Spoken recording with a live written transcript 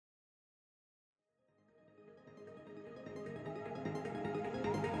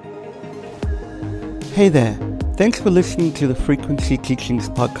Hey there, thanks for listening to the Frequency Teachings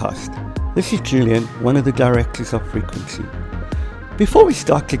podcast. This is Julian, one of the directors of Frequency. Before we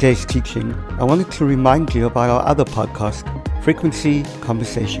start today's teaching, I wanted to remind you about our other podcast, Frequency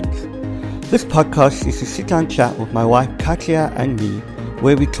Conversations. This podcast is a sit-down chat with my wife Katya and me,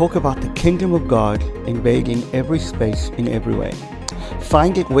 where we talk about the kingdom of God invading every space in every way.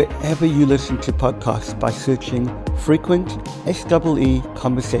 Find it wherever you listen to podcasts by searching Frequent SEE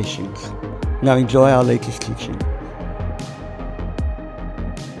Conversations. Now enjoy our latest teaching.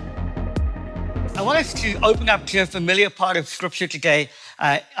 I want us to open up to a familiar part of Scripture today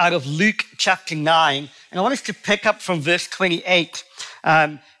out of Luke chapter 9. And I want us to pick up from verse 28.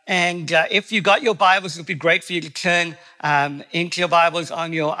 If you got your Bibles, it would be great for you to turn into your Bibles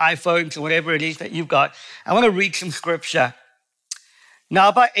on your iPhones or whatever it is that you've got. I want to read some Scripture. Now,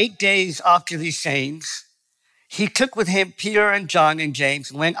 about 8 days after these sayings, he took with him Peter and John and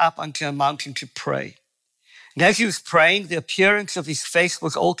James and went up onto a mountain to pray. And as he was praying, the appearance of his face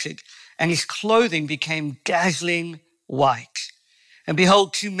was altered, and his clothing became dazzling white. And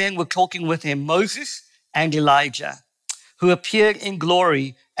behold, two men were talking with him, Moses and Elijah, who appeared in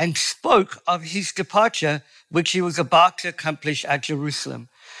glory and spoke of his departure, which he was about to accomplish at Jerusalem.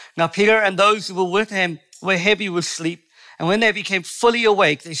 Now Peter and those who were with him were heavy with sleep, and when they became fully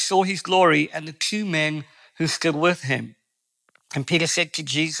awake, they saw his glory and the two men who stood with him. And Peter said to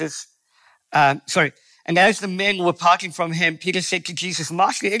Jesus, and as the men were parting from him, Peter said to Jesus,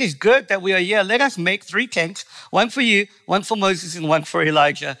 Master, it is good that we are here. Let us make 3 tents, one for you, one for Moses, and one for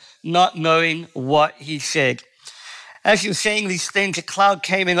Elijah, not knowing what he said. As he was saying these things, a cloud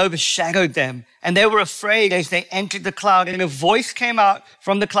came and overshadowed them, and they were afraid as they entered the cloud. And a voice came out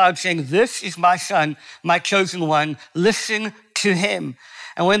from the cloud saying, This is my son, my chosen one. Listen to him.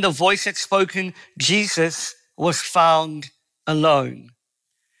 And when the voice had spoken, Jesus was found alone.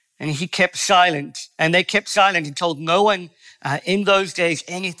 And he kept silent, and they kept silent and told no one in those days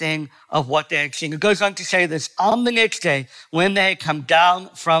anything of what they had seen. It goes on to say this, on the next day, when they had come down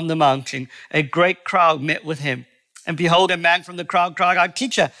from the mountain, a great crowd met with him. And behold, a man from the crowd cried out,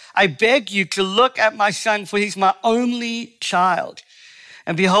 Teacher, I beg you to look at my son, for he's my only child.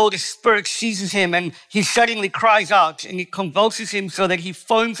 And behold, a spirit seizes him, and he suddenly cries out, and it convulses him so that he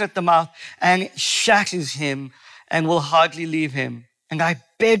foams at the mouth and shatters him and will hardly leave him. And I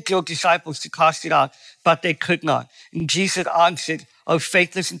begged your disciples to cast it out, but they could not. And Jesus answered, O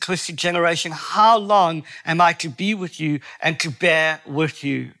faithless and twisted generation, how long am I to be with you and to bear with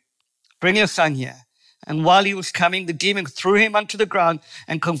you? Bring your son here. And while he was coming, the demon threw him onto the ground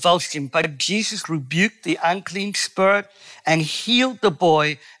and convulsed him. But Jesus rebuked the unclean spirit and healed the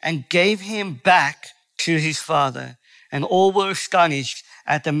boy and gave him back to his father. And all were astonished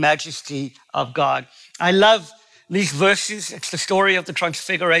at the majesty of God. I love these verses. It's the story of the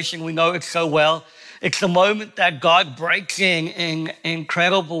Transfiguration. We know it so well. It's the moment that God breaks in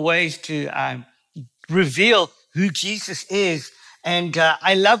incredible ways to reveal who Jesus is. And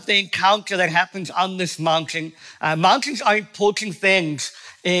I love the encounter that happens on this mountain. Mountains are important things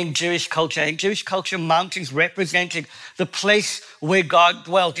in Jewish culture. In Jewish culture, mountains represented the place where God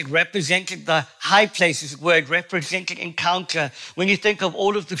dwelt. It represented the high places where it represented encounter. When you think of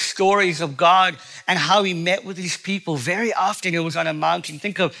all of the stories of God and how he met with his people, very often it was on a mountain.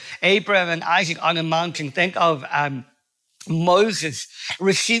 Think of Abraham and Isaac on a mountain. Think of Moses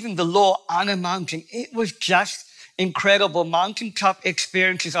receiving the law on a mountain. It was just incredible. Mountaintop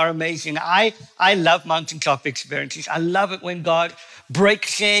experiences are amazing. I love mountaintop experiences. I love it when God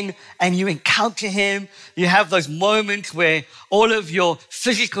breaks in and you encounter him. You have those moments where all of your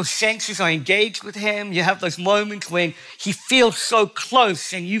physical senses are engaged with him. You have those moments when he feels so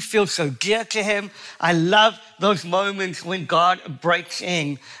close and you feel so dear to him. I love those moments when God breaks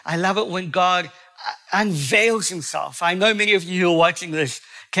in. I love it when God unveils himself. I know many of you who are watching this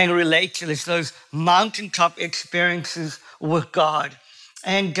can relate to this, those mountaintop experiences with God.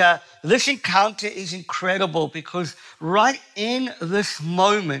 And this encounter is incredible because right in this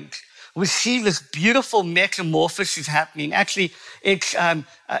moment, we see this beautiful metamorphosis happening. Actually, it's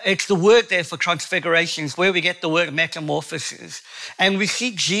the word there for transfiguration, is where we get the word metamorphosis. And we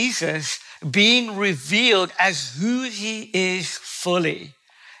see Jesus being revealed as who he is fully.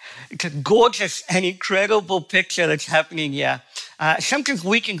 It's a gorgeous and incredible picture that's happening here. Sometimes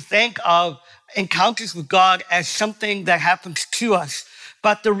we can think of encounters with God as something that happens to us.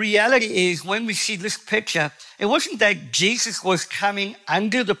 But the reality is, when we see this picture, it wasn't that Jesus was coming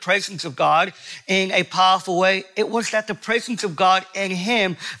under the presence of God in a powerful way. It was that the presence of God in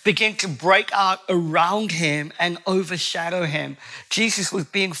him began to break out around him and overshadow him. Jesus was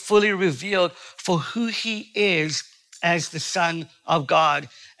being fully revealed for who he is as the Son of God.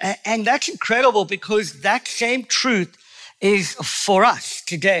 And that's incredible because that same truth is for us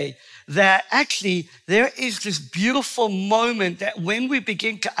today. That actually there is this beautiful moment that when we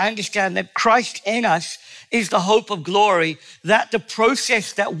begin to understand that Christ in us is the hope of glory, that the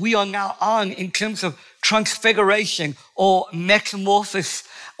process that we are now on in terms of transfiguration or metamorphosis,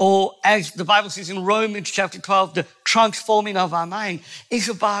 or as the Bible says in Romans chapter 12, the transforming of our mind, is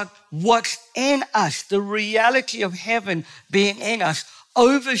about what's in us, the reality of heaven being in us,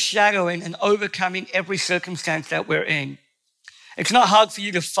 overshadowing and overcoming every circumstance that we're in. It's not hard for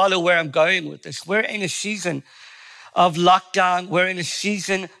you to follow where I'm going with this. We're in a season of lockdown. We're in a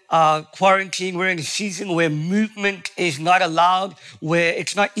season of quarantine. We're in a season where movement is not allowed, where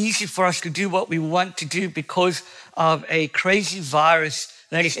it's not easy for us to do what we want to do because of a crazy virus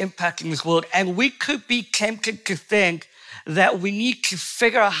that is impacting this world. And we could be tempted to think that we need to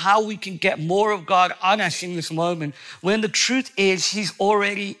figure out how we can get more of God on us in this moment, when the truth is he's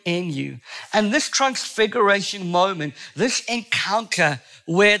already in you. And this transfiguration moment, this encounter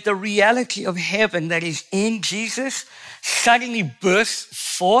where the reality of heaven that is in Jesus suddenly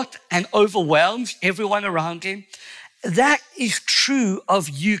bursts forth and overwhelms everyone around him, that is true of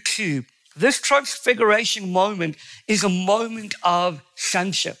you too. This transfiguration moment is a moment of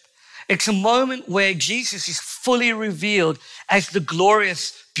sonship. It's a moment where Jesus is fully revealed as the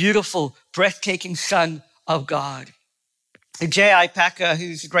glorious, beautiful, breathtaking Son of God. J.I. Packer,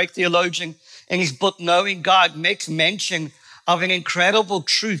 who's a great theologian, in his book, Knowing God, makes mention of an incredible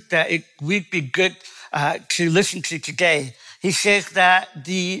truth that it would be good to listen to today. He says that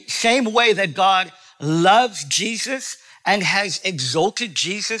the same way that God loves Jesus and has exalted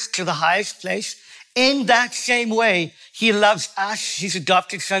Jesus to the highest place, in that same way, he loves us, his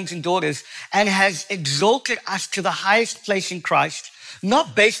adopted sons and daughters, and has exalted us to the highest place in Christ,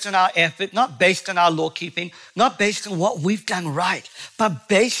 not based on our effort, not based on our law keeping, not based on what we've done right, but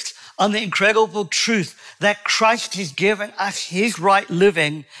based on the incredible truth that Christ has given us his right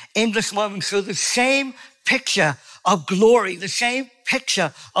living in this moment. So the same picture of glory, the same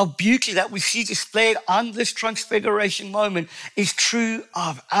picture of beauty that we see displayed on this transfiguration moment is true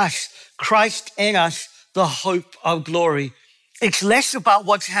of us. Christ in us, the hope of glory. It's less about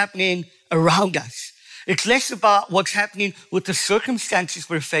what's happening around us. It's less about what's happening with the circumstances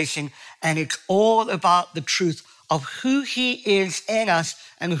we're facing, and it's all about the truth of who he is in us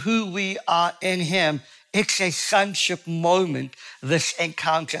and who we are in him. It's a sonship moment, this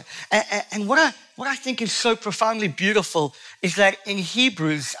encounter. And what I think is so profoundly beautiful is that in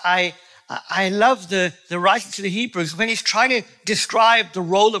Hebrews, I love the writer to the Hebrews when he's trying to describe the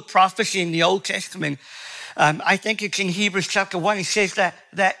role of prophecy in the Old Testament. I think it's in Hebrews chapter 1. He says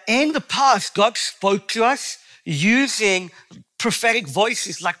that in the past, God spoke to us using prophetic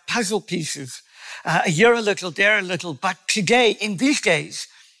voices like puzzle pieces. Here a little, there a little. But today, in these days,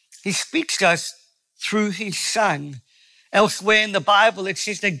 he speaks to us through his Son. Elsewhere in the Bible, it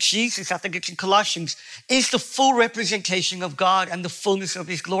says that Jesus, I think it's in Colossians, is the full representation of God and the fullness of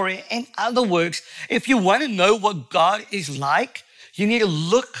his glory. In other words, if you want to know what God is like, you need to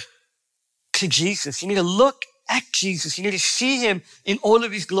look to Jesus. You need to look at Jesus. You need to see him in all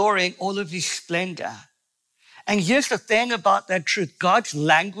of his glory and all of his splendor. And here's the thing about that truth. God's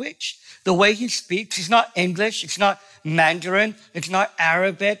language, the way he speaks, is not English. It's not Mandarin. It's not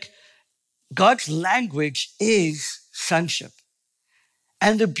Arabic. God's language is sonship.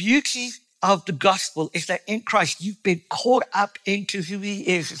 And the beauty of the gospel is that in Christ, you've been caught up into who he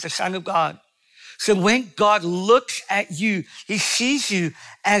is as the Son of God. So when God looks at you, he sees you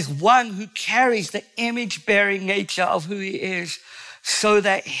as one who carries the image-bearing nature of who he is, so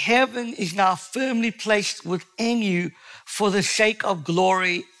that heaven is now firmly placed within you for the sake of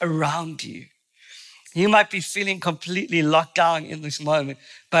glory around you. You might be feeling completely locked down in this moment,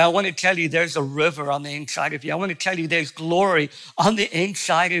 but I want to tell you there's a river on the inside of you. I want to tell you there's glory on the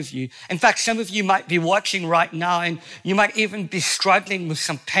inside of you. In fact, some of you might be watching right now, and you might even be struggling with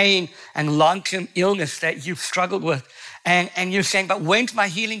some pain and long-term illness that you've struggled with. And you're saying, but when's my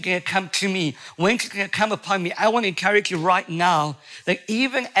healing going to come to me? When's it going to come upon me? I want to encourage you right now that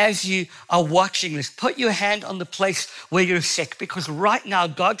even as you are watching this, put your hand on the place where you're sick, because right now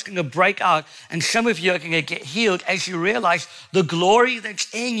God's going to break out and some of you are going to get healed as you realize the glory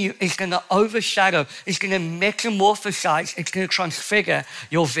that's in you is going to overshadow, it's going to metamorphosize, it's going to transfigure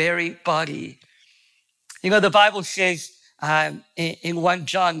your very body. You know, the Bible says in 1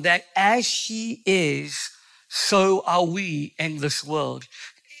 John that as he is, so are we in this world.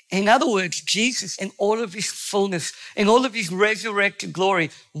 In other words, Jesus in all of his fullness, in all of his resurrected glory,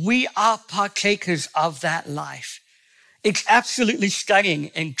 we are partakers of that life. It's absolutely stunning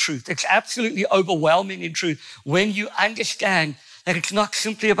in truth. It's absolutely overwhelming in truth when you understand that it's not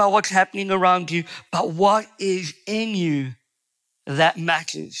simply about what's happening around you, but what is in you that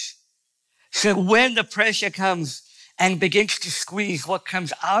matters. So when the pressure comes and begins to squeeze, what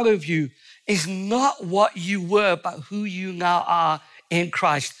comes out of you is not what you were, but who you now are in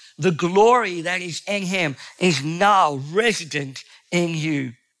Christ. The glory that is in him is now resident in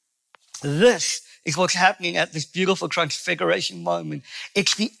you. This is what's happening at this beautiful transfiguration moment.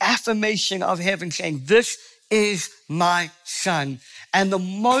 It's the affirmation of heaven saying, this is my son. And the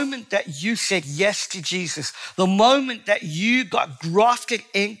moment that you said yes to Jesus, the moment that you got grafted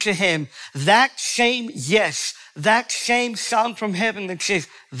into him, that same yes, that same sound from heaven that says,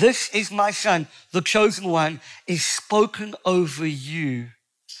 this is my son, the chosen one, is spoken over you.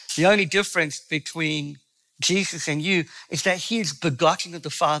 The only difference between Jesus and you is that he is begotten of the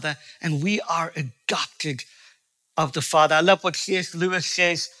Father and we are adopted of the Father. I love what C.S. Lewis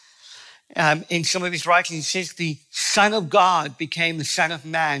says in some of his writings. He says the Son of God became the Son of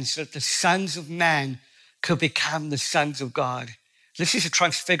Man so that the sons of man could become the sons of God. This is a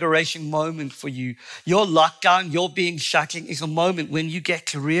transfiguration moment for you. Your lockdown, your being shut in is a moment when you get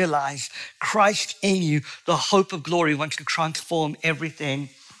to realize Christ in you, the hope of glory, wants to transform everything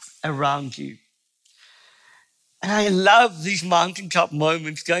around you. And I love these mountaintop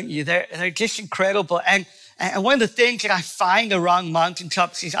moments, don't you? They're just incredible. And one of the things that I find around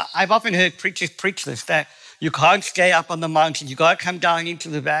mountaintops is I've often heard preachers preach this, that you can't stay up on the mountain. You got to come down into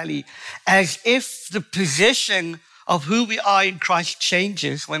the valley, as if the position of who we are in Christ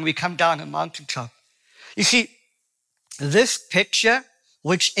changes when we come down a mountaintop. You see, this picture,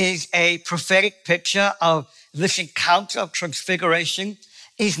 which is a prophetic picture of this encounter of transfiguration,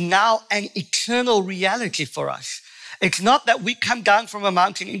 is now an eternal reality for us. It's not that we come down from a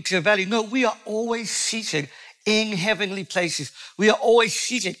mountain into a valley. No, we are always seated in heavenly places. We are always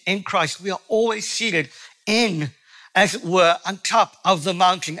seated in Christ. We are always seated in, as it were, on top of the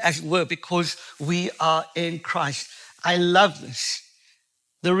mountain, as it were, because we are in Christ. I love this.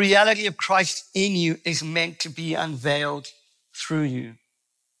 The reality of Christ in you is meant to be unveiled through you.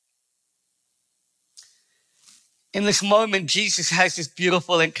 In this moment, Jesus has this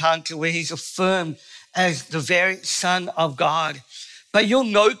beautiful encounter where he's affirmed as the very Son of God. But you'll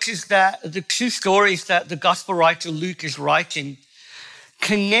notice that the two stories that the gospel writer Luke is writing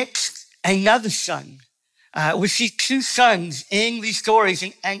connect another son. We see two sons in these stories,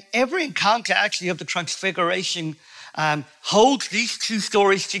 and every encounter actually of the transfiguration holds these two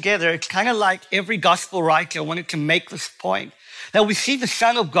stories together. It's kind of like every gospel writer wanted to make this point, that we see the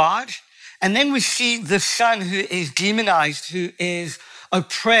Son of God, and then we see the son who is demonized, who is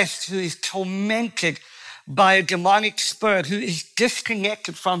oppressed, who is tormented by a demonic spirit, who is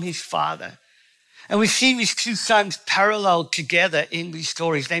disconnected from his father. And we see these two sons paralleled together in these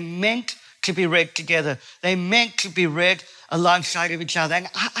stories. They're meant to be read together. They're meant to be read alongside of each other. And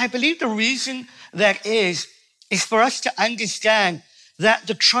I believe the reason that is for us to understand that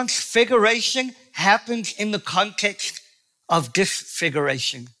the transfiguration happens in the context of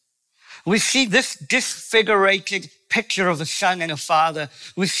disfiguration. We see this disfigurated picture of a son and a father.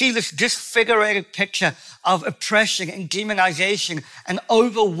 We see this disfigurated picture of oppression and demonization and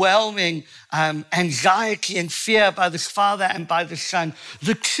overwhelming anxiety and fear by this father and by the son.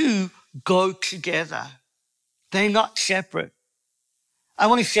 The two go together. They're not separate. I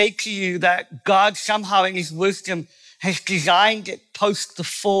want to say to you that God somehow in his wisdom has designed it post the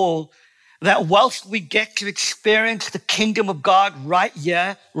fall, that whilst we get to experience the kingdom of God right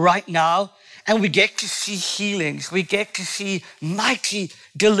here, right now, and we get to see healings, we get to see mighty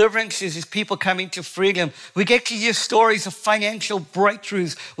deliverances as people come into freedom, we get to hear stories of financial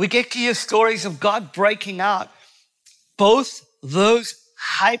breakthroughs, we get to hear stories of God breaking out. Both those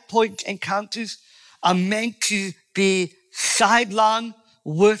high point encounters are meant to be sidelined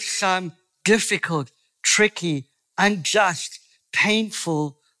with some difficult, tricky, unjust,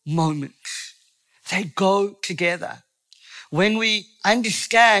 painful moments. They go together. When we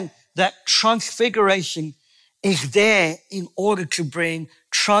understand that transfiguration is there in order to bring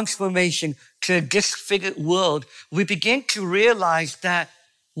transformation to a disfigured world, we begin to realize that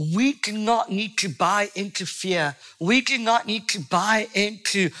we do not need to buy into fear. We do not need to buy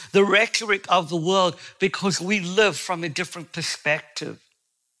into the rhetoric of the world because we live from a different perspective.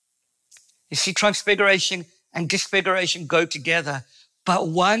 You see, transfiguration and disfiguration go together, but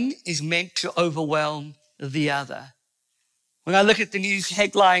one is meant to overwhelm the other. When I look at the news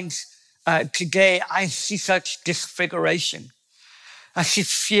headlines today, I see such disfiguration. I see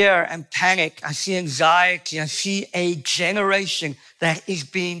fear and panic. I see anxiety. I see a generation that is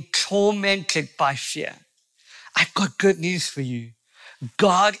being tormented by fear. I've got good news for you.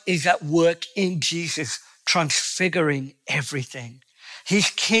 God is at work in Jesus, transfiguring everything. His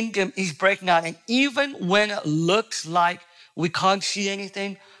kingdom is breaking out. And even when it looks like we can't see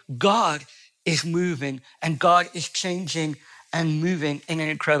anything, God is moving and God is changing and moving in an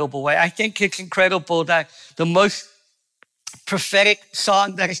incredible way. I think it's incredible that the most prophetic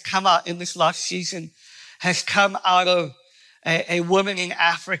song that has come out in this last season has come out of a woman in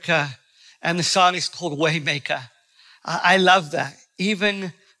Africa, and the song is called Waymaker. I love that.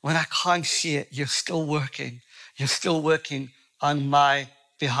 Even when I can't see it, you're still working. You're still working on my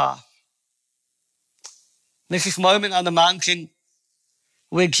behalf. There's this moment on the mountain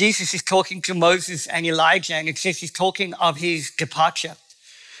where Jesus is talking to Moses and Elijah, and it says he's talking of his departure.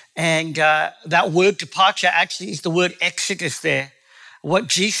 And that word departure actually is the word exodus there. What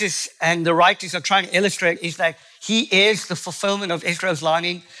Jesus and the writers are trying to illustrate is that he is the fulfillment of Israel's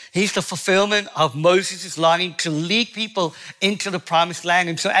longing. He's the fulfillment of Moses' longing to lead people into the promised land.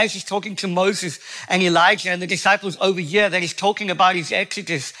 And so as he's talking to Moses and Elijah and the disciples over here that he's talking about his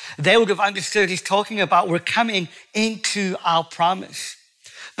exodus, they would have understood he's talking about we're coming into our promise.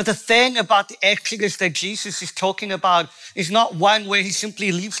 But the thing about the exodus that Jesus is talking about is not one where he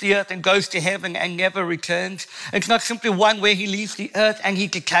simply leaves the earth and goes to heaven and never returns. It's not simply one where he leaves the earth and he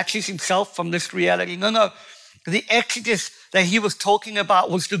detaches himself from this reality. No. The exodus that he was talking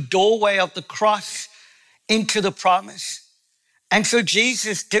about was the doorway of the cross into the promise. And so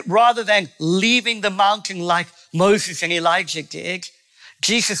Jesus did, rather than leaving the mountain like Moses and Elijah did,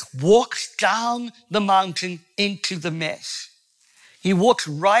 Jesus walks down the mountain into the mess. He walks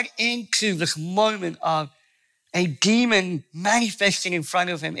right into this moment of a demon manifesting in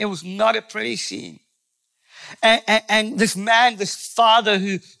front of him. It was not a pretty scene. And this man, this father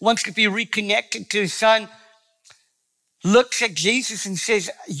who wants to be reconnected to his son, looks at Jesus and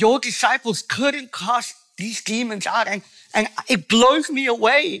says, your disciples couldn't cast these demons out. And it blows me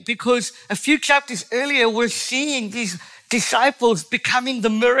away because a few chapters earlier, we're seeing these disciples becoming the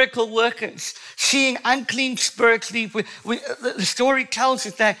miracle workers, seeing unclean spirits leave. The story tells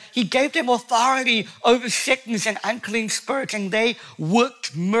us that he gave them authority over sickness and unclean spirits, and they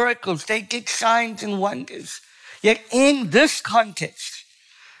worked miracles. They did signs and wonders. Yet in this context,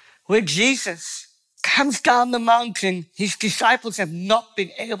 where Jesus comes down the mountain, his disciples have not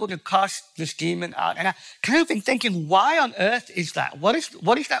been able to cast this demon out. And I kind of been thinking, why on earth is that? What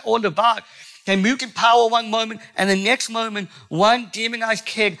is that all about? They moved in power one moment, and the next moment, one demonized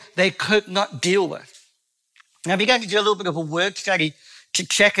kid they could not deal with. And I began to do a little bit of a word study to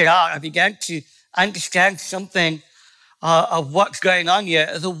check it out. I began to understand something of what's going on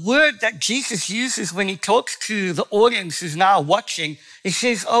here. The word that Jesus uses when he talks to the audience who's now watching, he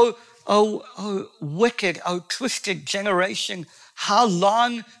says, oh, wicked, oh, twisted generation, how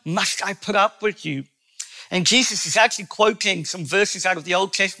long must I put up with you? And Jesus is actually quoting some verses out of the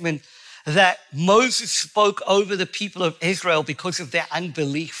Old Testament that Moses spoke over the people of Israel because of their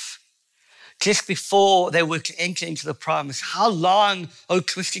unbelief just before they were to enter into the promise. How long, oh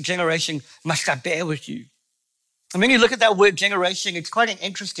twisted generation, must I bear with you? And when you look at that word generation, it's quite an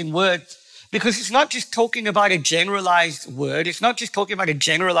interesting word because it's not just talking about a generalized word. It's not just talking about a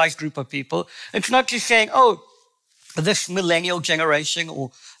generalized group of people. It's not just saying, oh, this millennial generation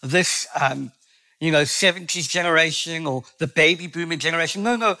or this 70s generation or the baby boomer generation.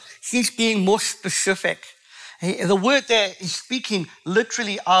 No, he's being more specific. The word there is speaking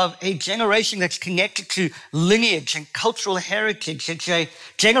literally of a generation that's connected to lineage and cultural heritage. It's a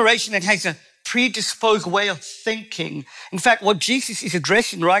generation that has a predisposed way of thinking. In fact, what Jesus is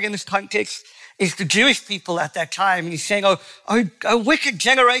addressing right in this context is the Jewish people at that time. And he's saying, oh, wicked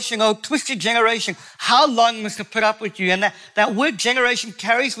generation, oh, twisted generation, how long must I put up with you? And that word generation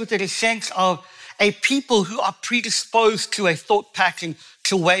carries with it a sense of a people who are predisposed to a thought pattern,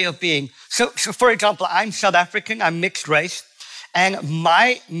 to a way of being. So for example, I'm South African, I'm mixed race, and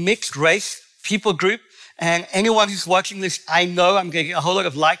my mixed race people group, and anyone who's watching this, I know I'm going to get a whole lot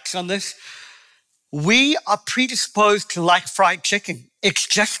of likes on this. We are predisposed to like fried chicken. It's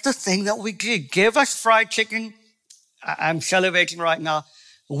just the thing that we do. Give us fried chicken. I'm salivating right now.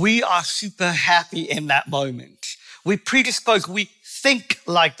 We are super happy in that moment. We predispose, we think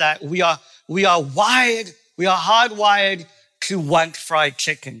like that. We are wired, we are hardwired to want fried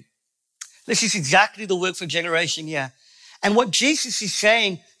chicken. This is exactly the word for generation here. And what Jesus is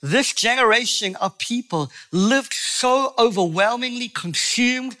saying, this generation of people lived so overwhelmingly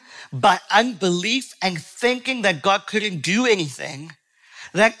consumed by unbelief and thinking that God couldn't do anything,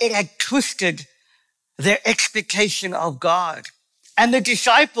 that it had twisted their expectation of God. And the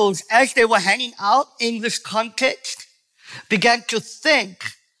disciples, as they were hanging out in this context, began to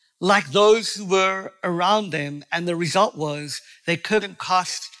think like those who were around them, and the result was they couldn't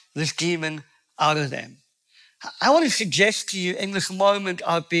cast this demon out of them. I want to suggest to you in this moment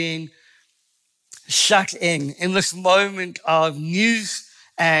of being shut in this moment of news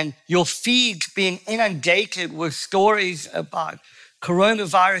and your feed being inundated with stories about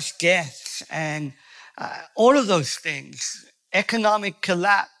coronavirus deaths and all of those things, economic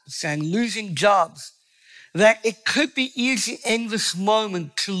collapse and losing jobs, that it could be easy in this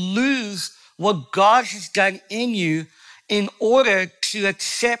moment to lose what God has done in you in order to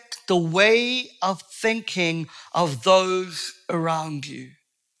accept the way of thinking of those around you.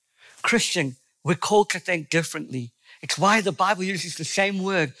 Christian, we're called to think differently. It's why the Bible uses the same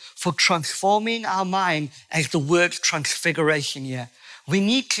word for transforming our mind as the word transfiguration here. We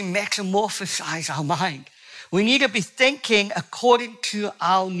need to metamorphosize our mind. We need to be thinking according to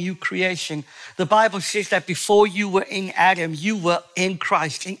our new creation. The Bible says that before you were in Adam, you were in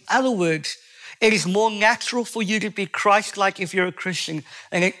Christ. In other words, it is more natural for you to be Christ-like if you're a Christian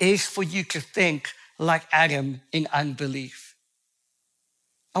than it is for you to think like Adam in unbelief.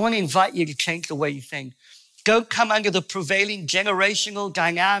 I want to invite you to change the way you think. Don't come under the prevailing generational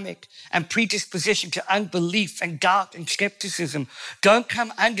dynamic and predisposition to unbelief and doubt and skepticism. Don't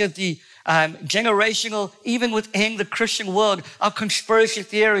come under the generational, even within the Christian world, of conspiracy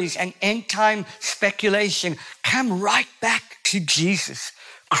theories and end-time speculation. Come right back to Jesus,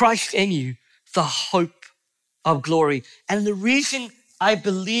 Christ in you, the hope of glory. And the reason I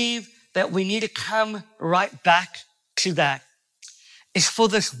believe that we need to come right back to that is for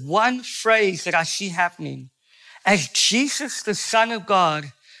this one phrase that I see happening. As Jesus, the Son of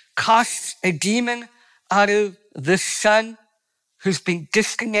God, casts a demon out of this son who's been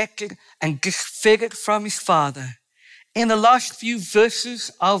disconnected and disfigured from his Father, in the last few verses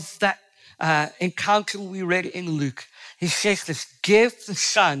of that encounter we read in Luke, he says this: give the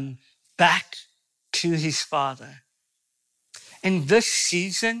son back to his Father. In this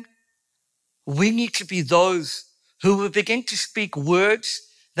season, we need to be those who will begin to speak words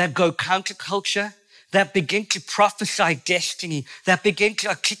that go counterculture, that begin to prophesy destiny, that begin to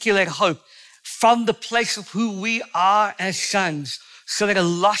articulate hope from the place of who we are as sons, so that a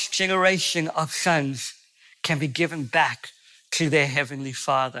lost generation of sons can be given back to their Heavenly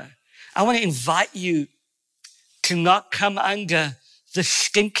Father. I want to invite you to not come under the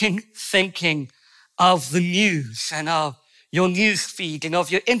stinking thinking of the news and of your news feed and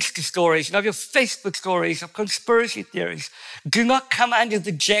of your Insta stories and of your Facebook stories of conspiracy theories. Do not come under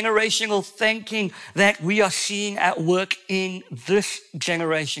the generational thinking that we are seeing at work in this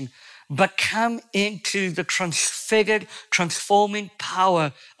generation, but come into the transfigured, transforming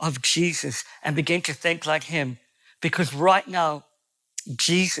power of Jesus and begin to think like him. Because right now,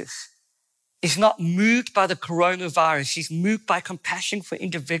 Jesus is not moved by the coronavirus. He's moved by compassion for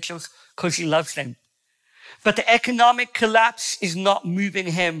individuals because he loves them. But the economic collapse is not moving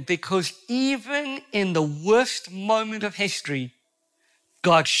him, because even in the worst moment of history,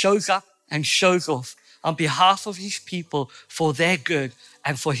 God shows up and shows off on behalf of his people for their good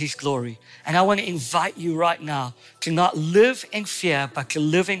and for his glory. And I want to invite you right now to not live in fear, but to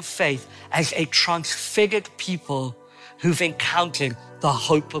live in faith as a transfigured people who've encountered the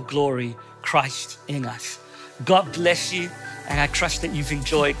hope of glory, Christ in us. God bless you, and I trust that you've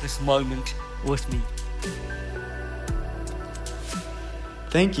enjoyed this moment with me.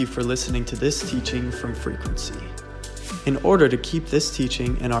 Thank you for listening to this teaching from Frequency. In order to keep this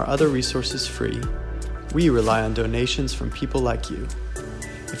teaching and our other resources free, we rely on donations from people like you.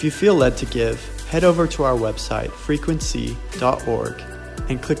 If you feel led to give, head over to our website, frequency.org,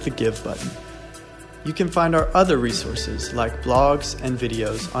 and click the Give button. You can find our other resources like blogs and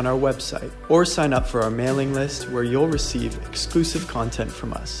videos on our website, or sign up for our mailing list where you'll receive exclusive content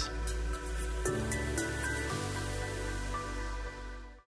from us.